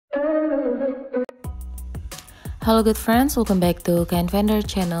Hello good friends, welcome back to Canvender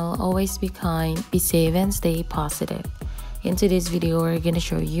channel. Always be kind, be safe and stay positive. In today's video, we're gonna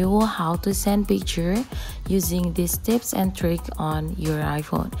show you how to send picture using these tips and trick on your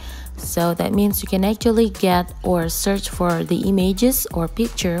iPhone. So that means you can actually get or search for the images or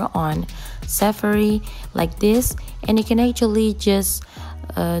picture on Safari like this, and you can actually just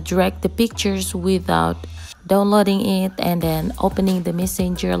drag the pictures without downloading it and then opening the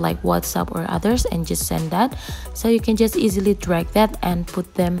messenger like WhatsApp or others and just send that. So you can just easily drag that and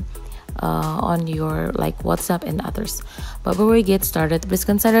put them on your like WhatsApp and others. But before we get started, please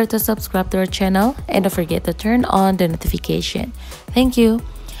consider to subscribe to our channel and don't forget to turn on the notification. Thank you.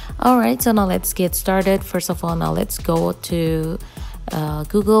 Alright, so now let's get started. First of all, now let's go to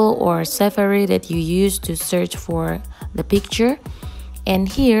Google or Safari that you use to search for the picture. And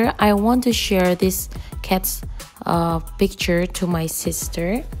here I want to share this cat's picture to my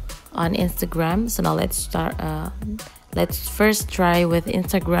sister on Instagram. So now let's start. Let's first try with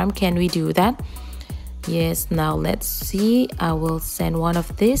Instagram. Can we do that? Yes. Now let's see. I will send one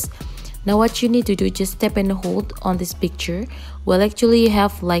of this. Now what you need to do, just tap and hold on this picture. Well, actually you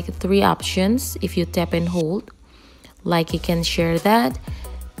have like 3 options if you tap and hold. Like you can share that.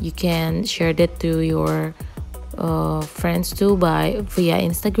 You can share that to your friends too via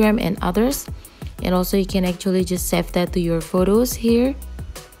Instagram and others. And also you can actually just save that to your photos here,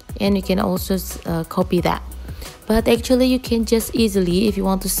 and you can also copy that. But actually you can just easily, if you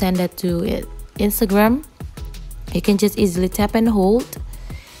want to send that to Instagram, you can just easily tap and hold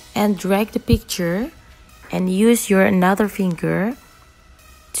and drag the picture and use your another finger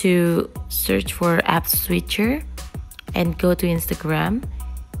to search for app switcher and go to Instagram.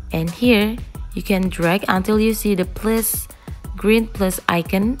 And here you can drag until you see the green plus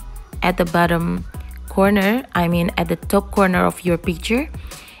icon at the bottom corner, at the top corner of your picture,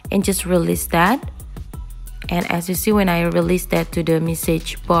 and just release that. And as you see, when I release that to the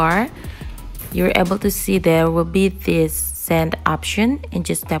message bar, you're able to see there will be this send option, and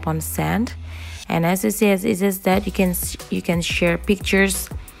just tap on send. And as you see, as it says that you can share pictures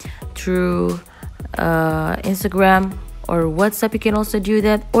through Instagram or WhatsApp. You can also do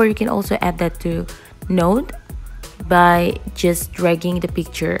that, or you can also add that to Note by just dragging the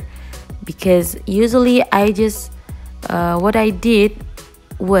picture. Because usually I just what I did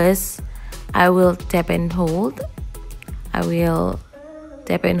was I will tap and hold. I will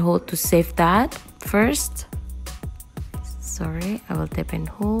tap and hold to save that first. Sorry, I will tap and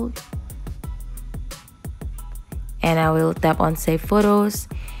hold, and I will tap on save photos,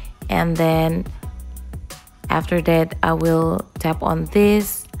 and then after that I will tap on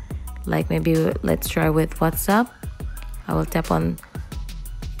this, like maybe let's try with WhatsApp. I will tap on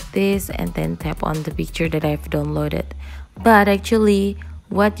this and then tap on the picture that I've downloaded. But actually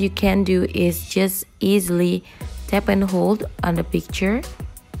what you can do is just easily tap and hold on the picture,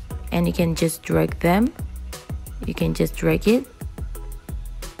 and you can just drag them. You can just drag it.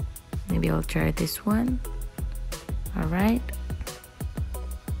 Maybe I'll try this one. Alright,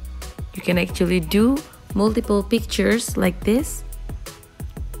 you can actually do multiple pictures like this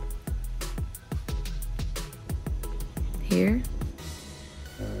here,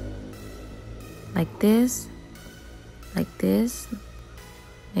 like this.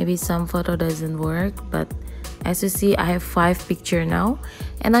 Maybe some photo doesn't work, but as you see, I have 5 pictures now.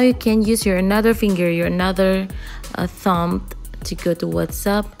 And now you can use your another finger, your another thumb to go to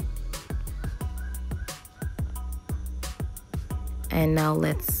WhatsApp. And now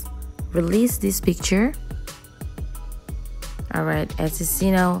let's release this picture. Alright, as you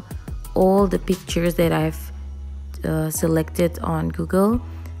see now, all the pictures that I've selected on Google,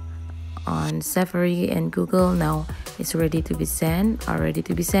 on Safari and Google, now it's ready to be sent,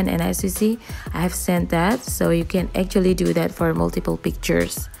 and as you see, I have sent that. So you can actually do that for multiple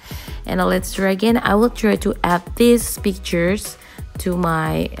pictures. And now let's try again. I will try to add these pictures to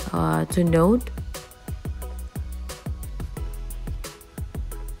my to Note.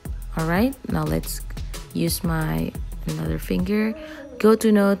 Alright, now let's use my another finger, go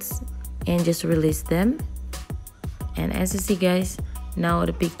to Notes, and just release them. And as you see guys, now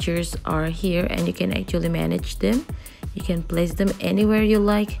the pictures are here, and you can actually manage them. You can place them anywhere you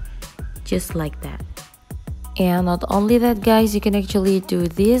like, just like that. And not only that guys, you can actually do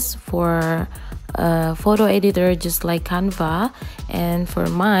this for a photo editor just like Canva. And for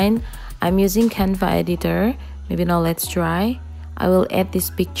mine, I'm using Canva editor. Maybe now let's try. I will add this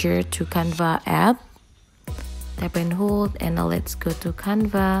picture to Canva app. Tap and hold, and now let's go to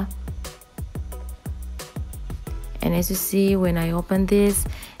Canva. And as you see, when I open this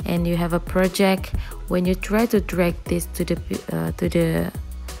and you have a project, when you try to drag this to the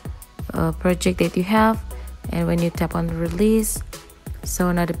project that you have. And when you tap on release, so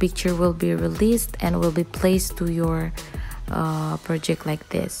another picture will be released and will be placed to your project like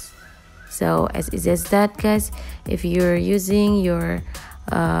this. So as easy as that, guys. If you're using your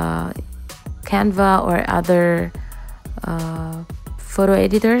Canva or other photo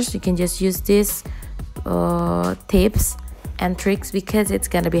editors, you can just use these tips and tricks because it's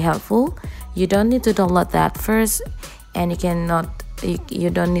gonna be helpful. You don't need to download that first, and you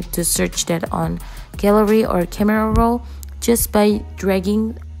don't need to search that on gallery or camera roll. Just by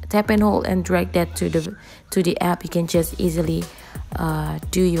dragging, tap and hold and drag that to the app, you can just easily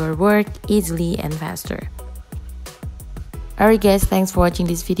do your work easily and faster. Alright guys, thanks for watching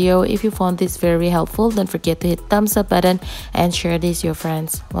this video. If you found this very helpful, don't forget to hit thumbs up button and share this with your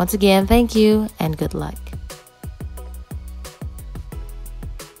friends. Once again, thank you and good luck.